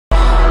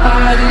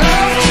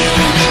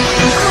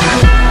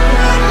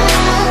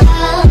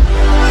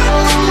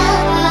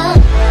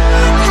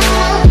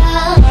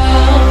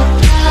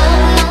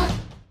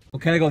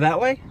can I go that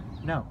way?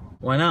 No.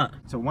 Why not?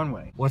 It's a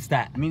one-way. What's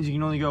that? It means you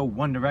can only go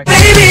one direction.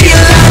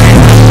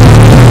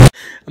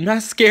 I'm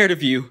not scared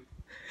of you.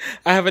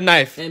 I have a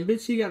knife. And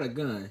bitch, you got a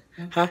gun.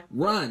 Huh?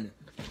 Run.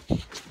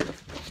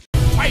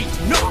 Wait,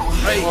 no!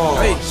 Hey,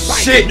 hey,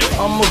 shit!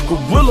 I'm a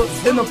gorilla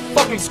in a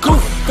fucking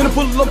scoop. Gonna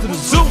pull up to the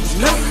zoo.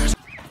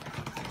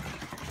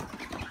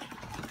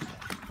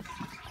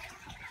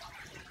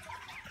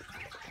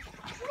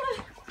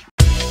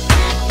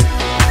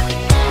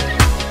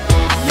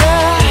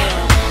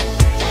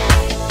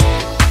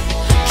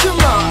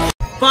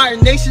 Fire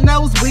Nation,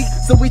 that was weak,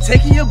 so we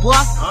taking your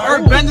block.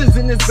 Earth Benders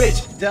in this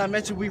bitch. Did I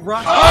mention we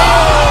rock?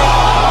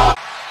 Oh!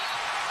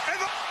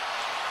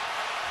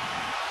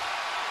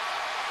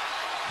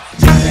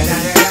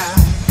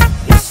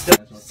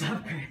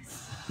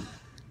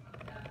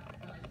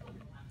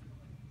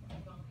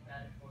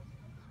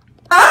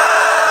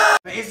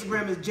 My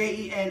Instagram is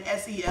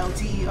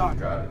JENSELTER.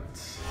 Got it.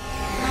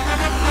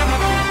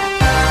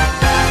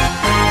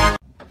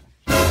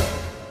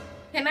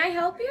 Can I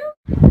help you?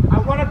 I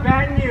want to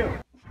bang you.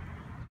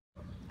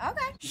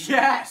 Okay.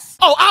 Yes.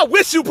 Oh, I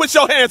wish you put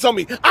your hands on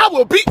me. I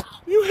will beat.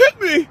 You hit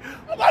me.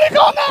 Somebody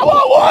call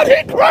 911.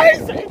 He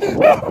crazy.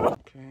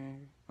 Okay.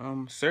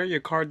 Sir, your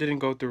card didn't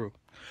go through.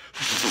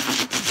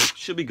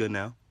 Should be good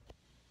now.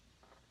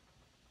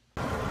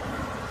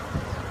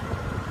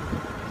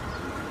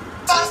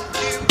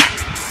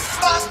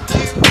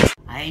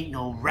 I ain't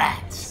no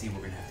rat. See,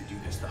 we're gonna have to do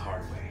this the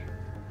hard way.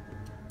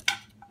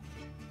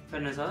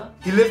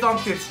 He lived on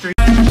 5th Street.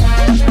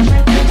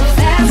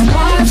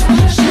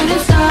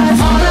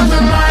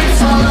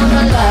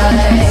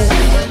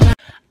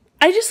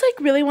 I just like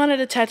really wanted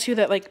a tattoo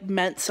that like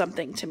meant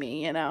something to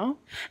me, you know?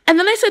 And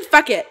then I said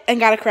fuck it and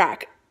got a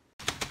crack.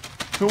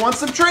 Who wants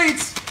some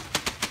treats?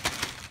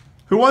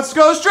 Who wants to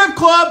go to the strip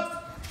club?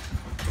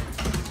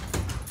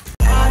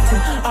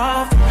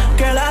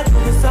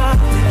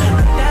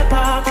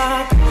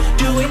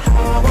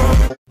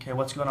 Okay,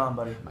 what's going on,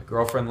 buddy? My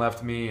girlfriend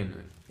left me,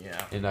 and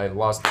I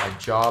lost my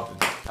job.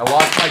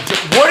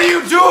 What are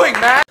you doing,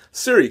 man?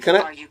 Siri, can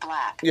I? Are you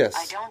black? Yes.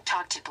 I don't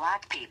talk to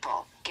black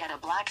people. Get a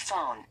black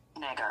phone,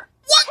 nigger.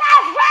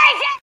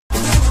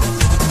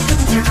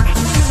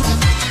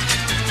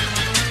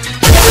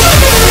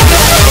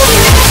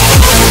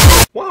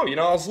 Wow, you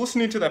know, I was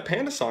listening to that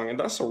Panda song, and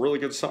that's a really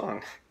good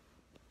song.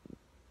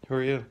 Who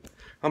are you?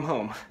 I'm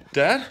home.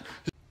 Dad?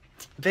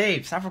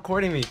 Babe, stop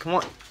recording me. Come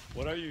on.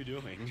 What are you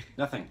doing?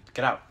 Nothing.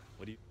 Get out.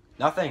 What do you?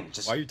 Nothing.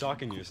 Just. Why are you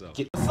talking to yourself?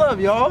 What's up,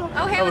 y'all?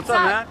 Oh, hey, what's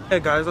up? man? Hey,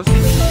 guys, let's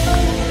see.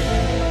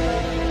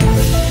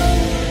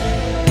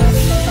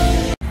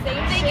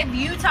 Same thing. If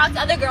you talk to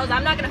other girls,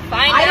 I'm not gonna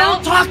find out. I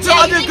don't talk to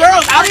other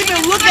girls. I don't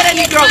even look at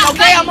any girls,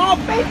 okay? I'm on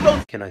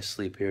Facebook. Can I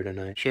sleep here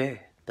tonight? Sure,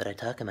 but I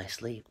talk in my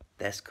sleep.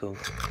 That's cool.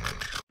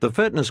 The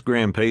Fitness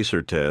Gram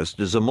Pacer test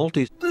is a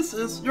This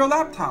is your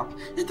laptop.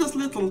 It is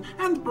little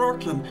and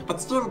broken, but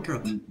still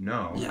good.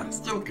 No. Yeah,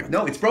 still good.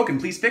 No, it's broken.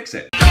 Please fix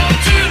it.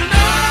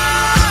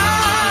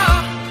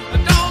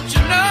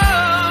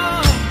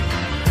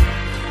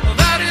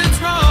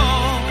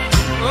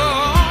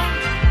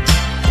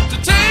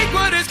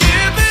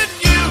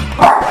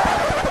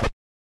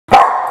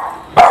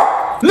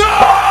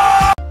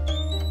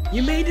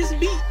 You made this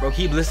beat. Bro,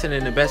 keep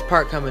listening. The best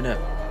part coming up.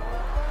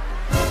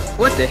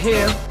 What the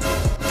hell?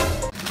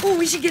 Oh,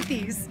 we should get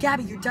these.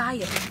 Gabby, your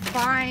diet.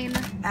 Fine.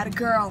 Add a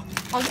girl.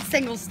 All the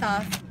single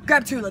stuff.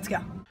 Grab 2, let's go.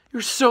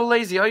 You're so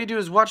lazy. All you do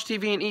is watch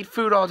TV and eat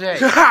food all day.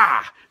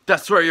 Ha!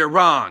 That's where you're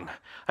wrong.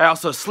 I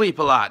also sleep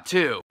a lot,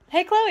 too.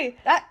 Hey Chloe,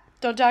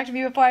 don't talk to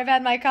me before I've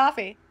had my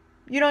coffee.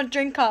 You don't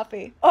drink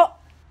coffee. Oh!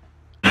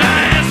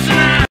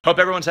 Hope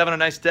everyone's having a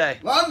nice day.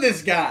 Love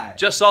this guy.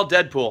 Just saw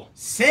Deadpool.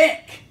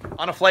 Sick.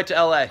 On a flight to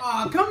LA.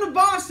 Aw, come to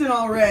Boston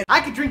already. I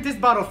could drink this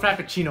bottle of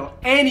Frappuccino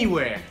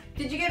anywhere.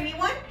 Did you get me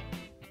one?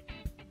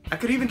 I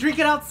could even drink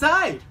it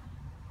outside.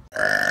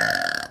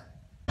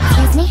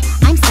 Excuse me,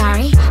 I'm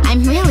sorry.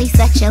 I'm really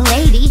such a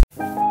lady.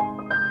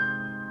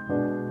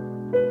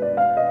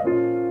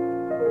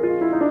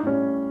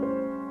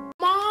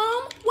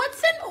 Mom,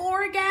 what's an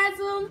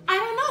orgasm? I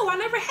don't know, I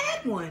never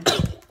had one.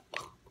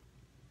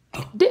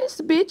 This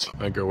bitch.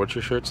 Hey girl, what's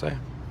your shirt say? It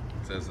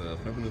says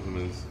feminism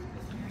is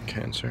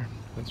Cancer.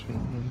 That's what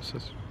it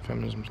says.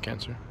 Feminism is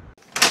cancer.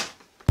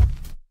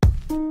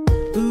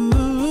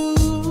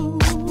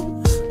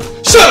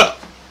 Shut up!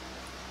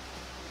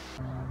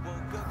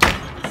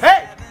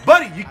 Hey,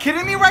 buddy, you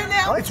kidding me right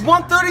now? It's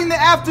 1:30 in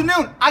the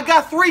afternoon. I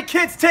got 3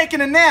 kids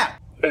taking a nap.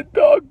 A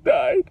dog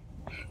died.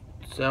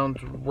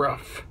 Sounds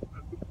rough.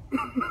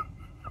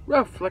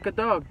 Rough, like a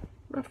dog.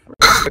 Rough.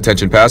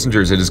 Attention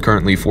passengers, it is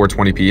currently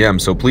 4:20 p.m.,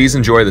 so please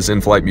enjoy this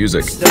in-flight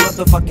music. Snoop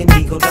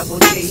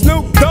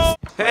Dogg!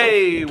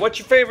 Hey, what's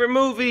your favorite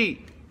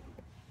movie?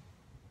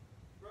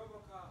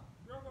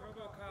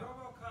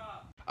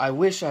 I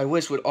wish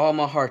with all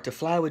my heart to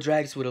fly with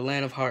drags with a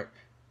land of heart.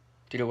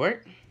 Did it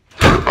work?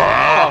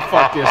 Oh,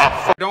 fuck this.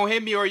 Don't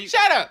hit me or you.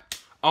 Shut up!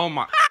 Oh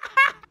my.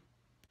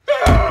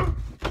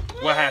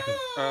 What happened?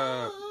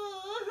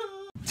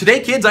 Today,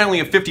 kids, I only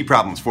have 50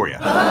 problems for you.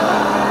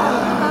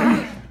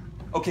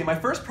 Okay, my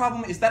first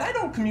problem is that I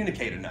don't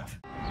communicate enough.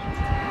 Want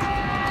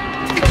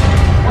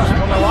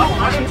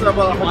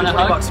a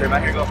hug? Here,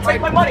 back here, go. Take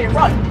my money and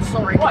run.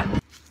 Sorry, what?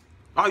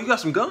 Oh, you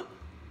got some gum?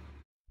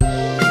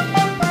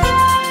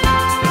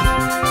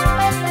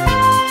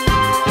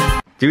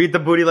 Do you eat the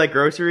booty like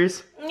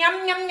groceries?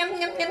 Yum, yum,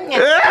 yum, yum, yum,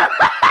 yum.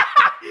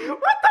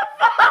 What the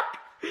fuck?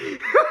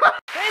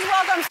 Please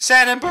welcome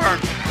Sand and burn.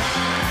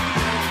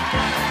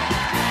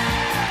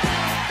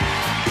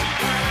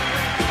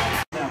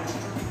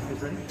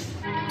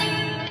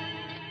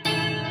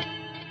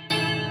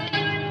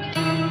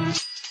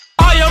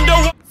 I am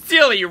the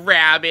silly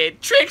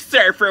rabbit trick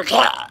surfer.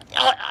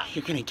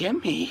 You're gonna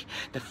give me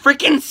the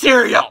freaking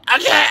cereal.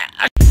 Okay.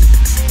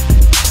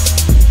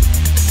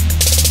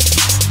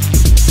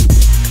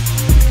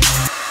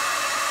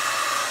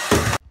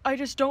 I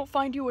just don't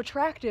find you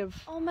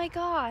attractive. Oh my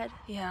god.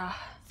 Yeah.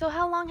 So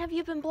how long have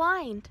you been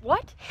blind?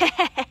 What?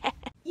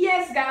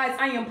 Yes, guys,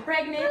 I am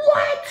pregnant.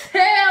 What?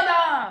 Hell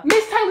no.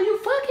 Miss Taylor, you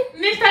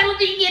fucking? Miss Taylor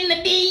be getting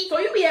the D, so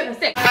you be having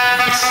sex.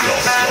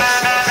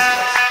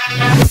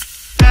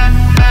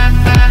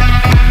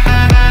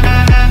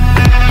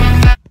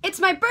 It's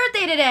my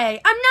birthday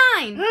today. I'm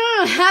 9.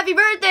 Happy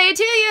birthday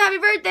to you. Happy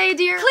birthday,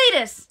 dear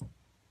Cletus.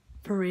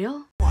 For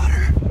real?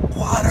 Water.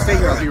 Stay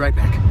here, I'll be right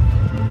back.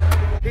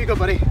 Here you go,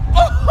 buddy.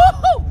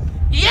 Oh,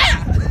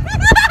 yeah.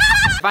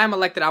 If I'm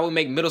elected, I will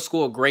make middle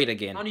school great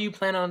again. How do you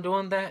plan on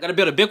doing that? Gotta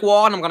build a big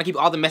wall and I'm gonna keep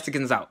all the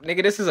Mexicans out.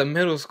 Nigga, this is a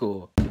middle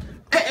school.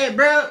 Hey,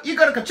 bro, you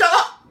go to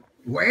Coachella?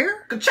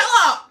 Where?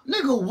 Coachella!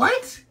 Nigga,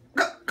 what?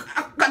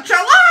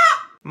 Coachella!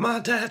 My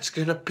dad's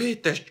gonna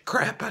beat the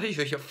crap out of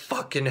you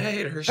fucking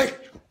haters. Hey,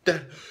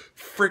 that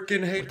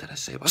freaking hate. What did I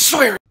say about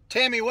swearing?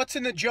 Tammy, what's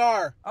in the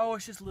jar? Oh,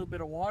 it's just a little bit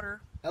of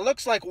water. It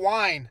looks like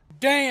wine.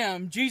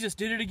 Damn, Jesus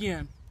did it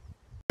again.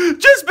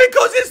 Just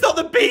because it's not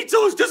the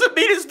Beatles doesn't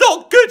mean it's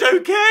not good,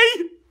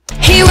 okay?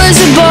 He was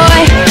a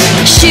boy,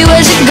 she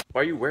was a girl.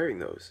 Why are you wearing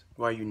those?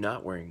 Why are you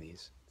not wearing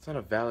these? It's not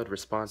a valid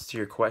response to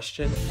your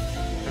question.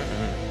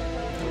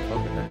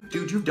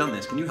 Dude, you've done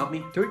this. Can you help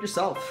me? Do it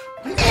yourself.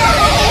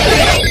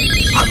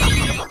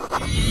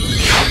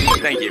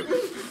 Thank you.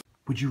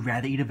 Would you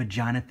rather eat a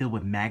vagina filled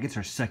with maggots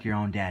or suck your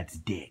own dad's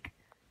dick?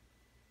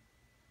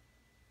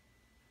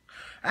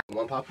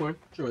 Want popcorn?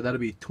 Sure, that'll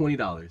be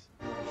 $20.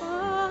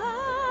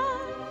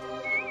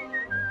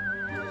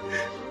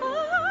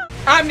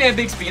 I'm Nan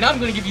Bixby, and I'm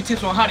gonna give you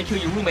tips on how to kill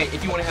your roommate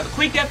if you want to have a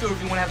quick death or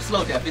if you want to have a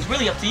slow death. It's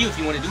really up to you if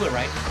you want to do it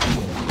right.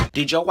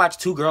 Did y'all watch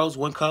 2 Girls,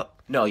 1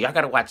 Cup? No, y'all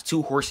gotta watch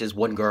 2 Horses,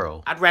 1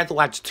 Girl. I'd rather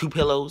watch 2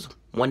 Pillows,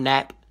 1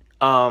 Nap.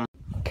 Come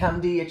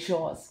do your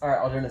chores. Alright,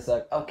 I'll do it in a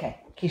sec. Okay.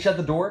 Can you shut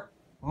the door?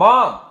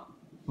 Mom!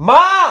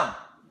 Mom!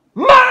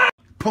 Mom!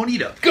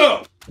 Ponita,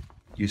 go!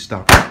 You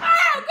stop.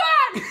 Oh,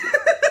 God!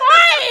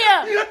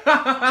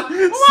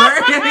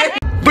 Sorry.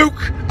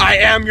 Luke, I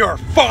am your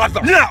father.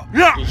 No,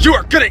 you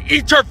are gonna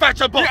eat your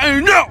vegetables.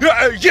 No,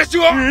 yes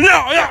you are.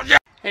 No.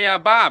 Hey,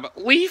 Bob,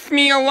 leave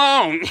me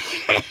alone.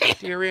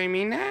 Do you really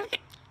mean that?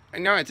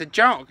 No, it's a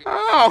joke.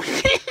 Oh.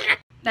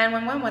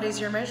 911, what is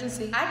your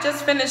emergency? I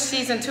just finished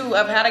season 2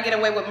 of How to Get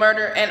Away with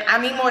Murder, and I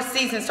need more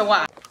seasons to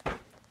watch.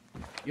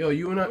 Yo,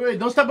 you and I. Wait,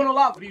 don't step on the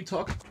lot. What are you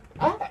talking?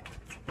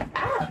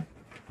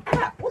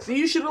 See,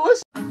 you should have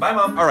listened. Bye,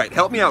 Mom. All right,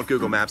 help me out,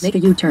 Google Maps. Make a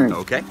U-turn.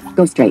 Okay.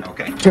 Go straight.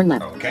 Okay. Turn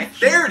left. Okay.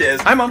 There it is.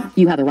 Hi, Mom.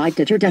 You have arrived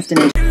at your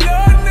destination.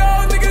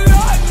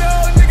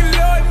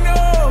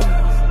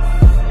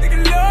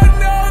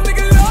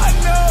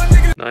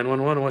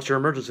 911, what's your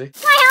emergency?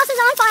 My house is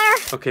on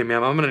fire. Okay,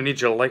 ma'am, I'm gonna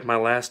need you to like my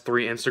last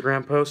 3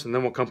 Instagram posts, and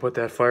then we'll come put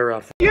that fire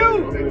out.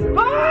 You!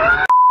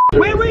 Ah!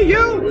 Where were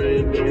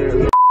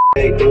you?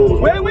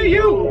 Where were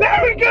you?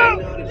 There we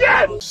go!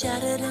 Yes!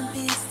 Shattered in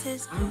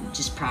pieces. I'm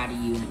just proud of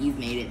you. You've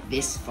made it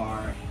this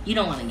far. You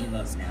don't want to give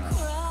up now.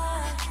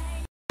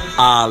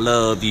 I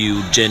love you,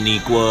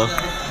 Janiqua.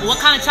 What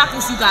kind of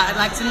chocolates you got? I'd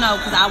like to know,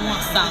 because I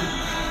want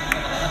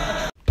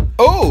some.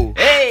 Oh!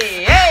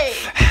 Hey!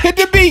 Hit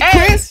the beat,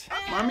 Chris!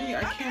 Mommy,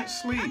 I can't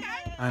sleep.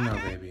 I know,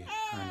 baby.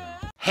 I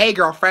know. Hey,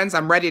 girlfriends,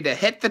 I'm ready to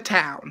hit the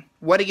town.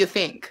 What do you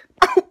think?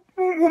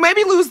 Well,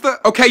 maybe lose the...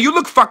 Okay, you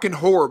look fucking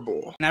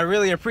horrible. And I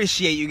really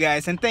appreciate you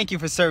guys, and thank you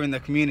for serving the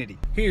community.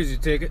 Here's your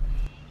ticket.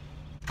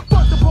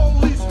 Fuck the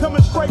police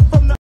coming straight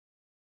from the...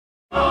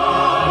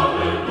 Oh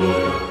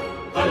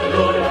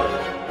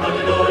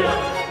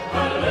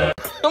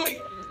my...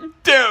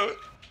 Dude.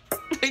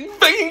 I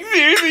fucking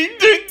seriously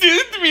don't do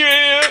this to me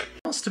right now.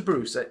 Master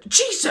Bruce,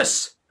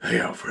 Jesus! Hey,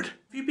 Alfred,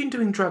 have you been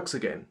doing drugs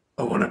again?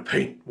 I want to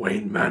paint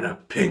Wayne Manor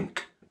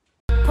pink.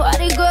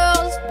 Party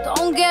girls,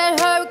 don't get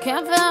hurt,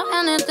 can't feel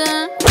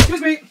anything.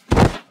 Excuse me.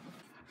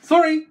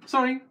 Sorry.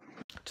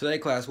 Today,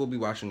 class, we'll be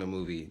watching a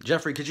movie.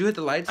 Jeffrey, could you hit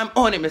the lights? I'm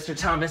on it, Mr.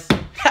 Thomas.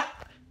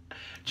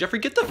 Jeffrey,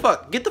 get the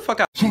fuck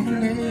out. Can't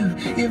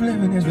live if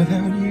living is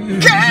without you.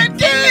 Can't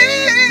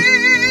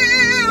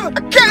live!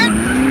 I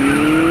can't...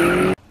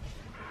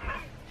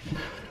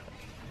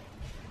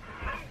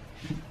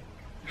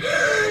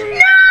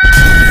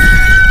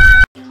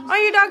 Oh,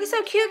 your dog is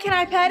so cute. Can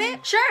I pet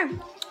it? Sure.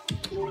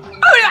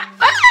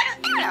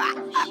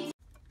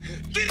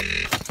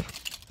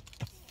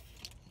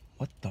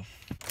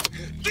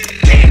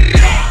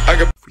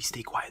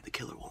 stay quiet, the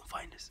killer won't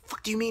find us.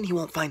 Fuck do you mean he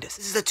won't find us?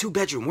 This is a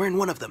 2-bedroom, we're in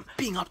one of them.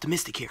 Being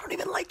optimistic here. I don't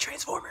even like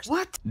Transformers.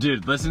 What?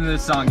 Dude, listen to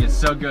this song, it's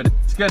so good.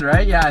 It's good,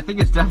 right? Yeah, I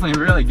think it's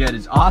definitely really good.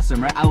 It's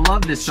awesome, right? I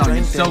love this song,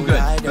 it's so good.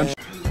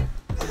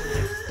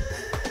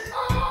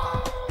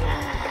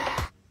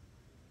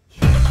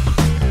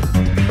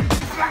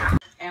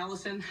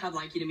 Allison, I'd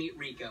like you to meet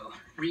Rico.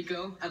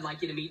 Rico, I'd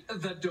like you to meet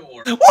The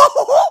Door. The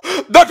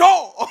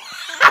Door!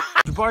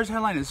 The bar's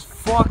headline is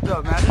fucked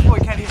up, man. This boy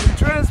can't even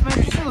dress, man.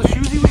 Did you see those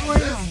shoes he was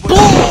wearing?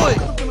 Boy!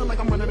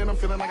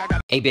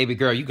 Hey, baby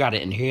girl, you got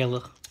an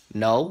inhaler?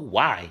 No,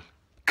 why?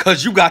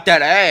 Cause you got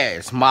that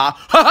ass, ma.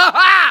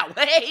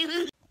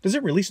 Does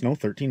it really snow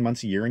 13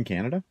 months a year in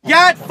Canada?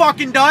 Yeah, it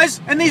fucking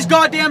does! And these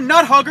goddamn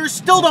nut huggers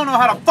still don't know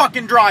how to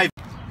fucking drive!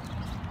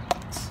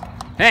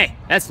 Hey,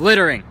 that's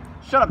littering.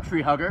 Shut up,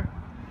 tree hugger.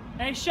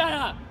 Hey, shut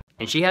up!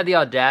 And she had the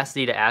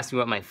audacity to ask me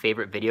what my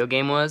favorite video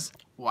game was.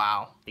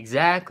 Wow.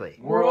 Exactly.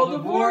 World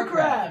of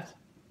Warcraft!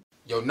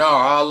 Yo, no,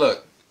 I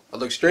look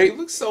straight.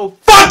 Look so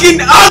fucking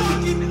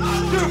ugly.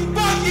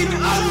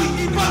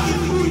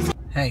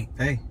 Hey,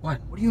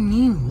 what? What do you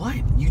mean, what?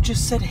 You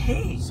just said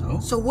hey.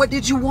 So what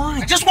did you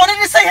want? I just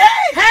wanted to say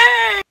hey!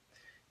 Hey!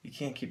 You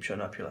can't keep showing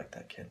up here like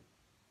that, kid.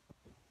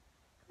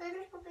 No, you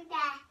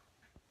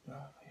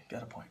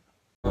got a point.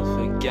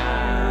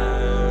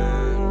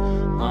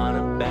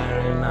 Wanna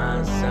bury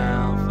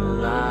myself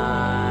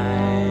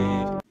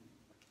alive.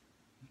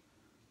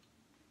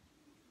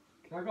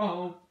 Can I go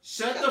home?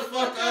 Shut the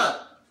fuck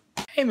up!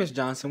 Hey, Miss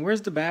Johnson,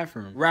 where's the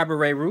bathroom? Rabba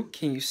Ray Roo?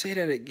 Can you say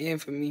that again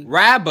for me?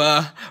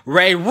 Rabba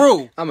Ray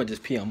Roo! I'ma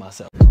just pee on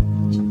myself.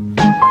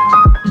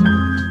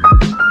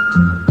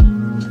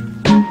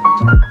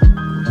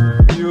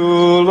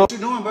 What you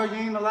doing, bro? You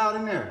ain't allowed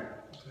in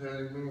there.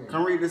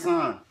 Come read the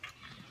sign.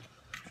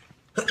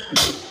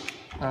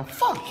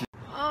 Fuck you.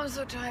 Oh, I'm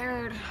so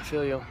tired. I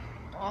feel you.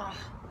 Oh.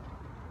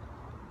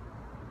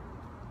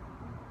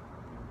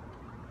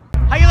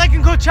 How you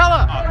liking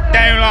Coachella?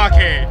 I don't like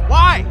it.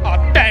 Why?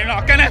 I don't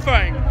like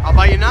anything. I'll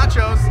buy you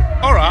nachos.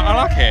 Alright, I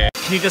like it.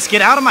 Can you just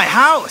get out of my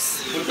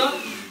house? What's up?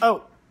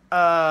 Oh,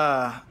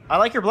 I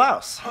like your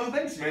blouse. Oh,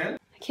 thanks, man.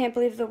 I can't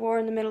believe the war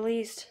in the Middle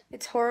East.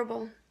 It's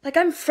horrible. Like,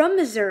 I'm from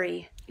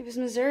Missouri. It was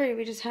Missouri.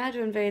 We just had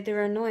to invade. They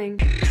were annoying.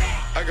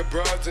 I got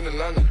broads in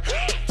Atlanta.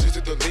 Just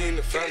to the lean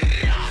the family.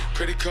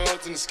 Credit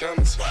cards in the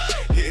scammers.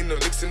 Hitting the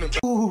licks in the back.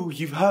 Ooh,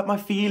 you've hurt my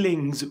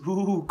feelings.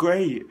 Ooh,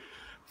 great.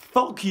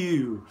 Fuck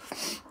you.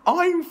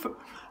 I'm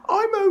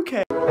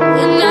okay.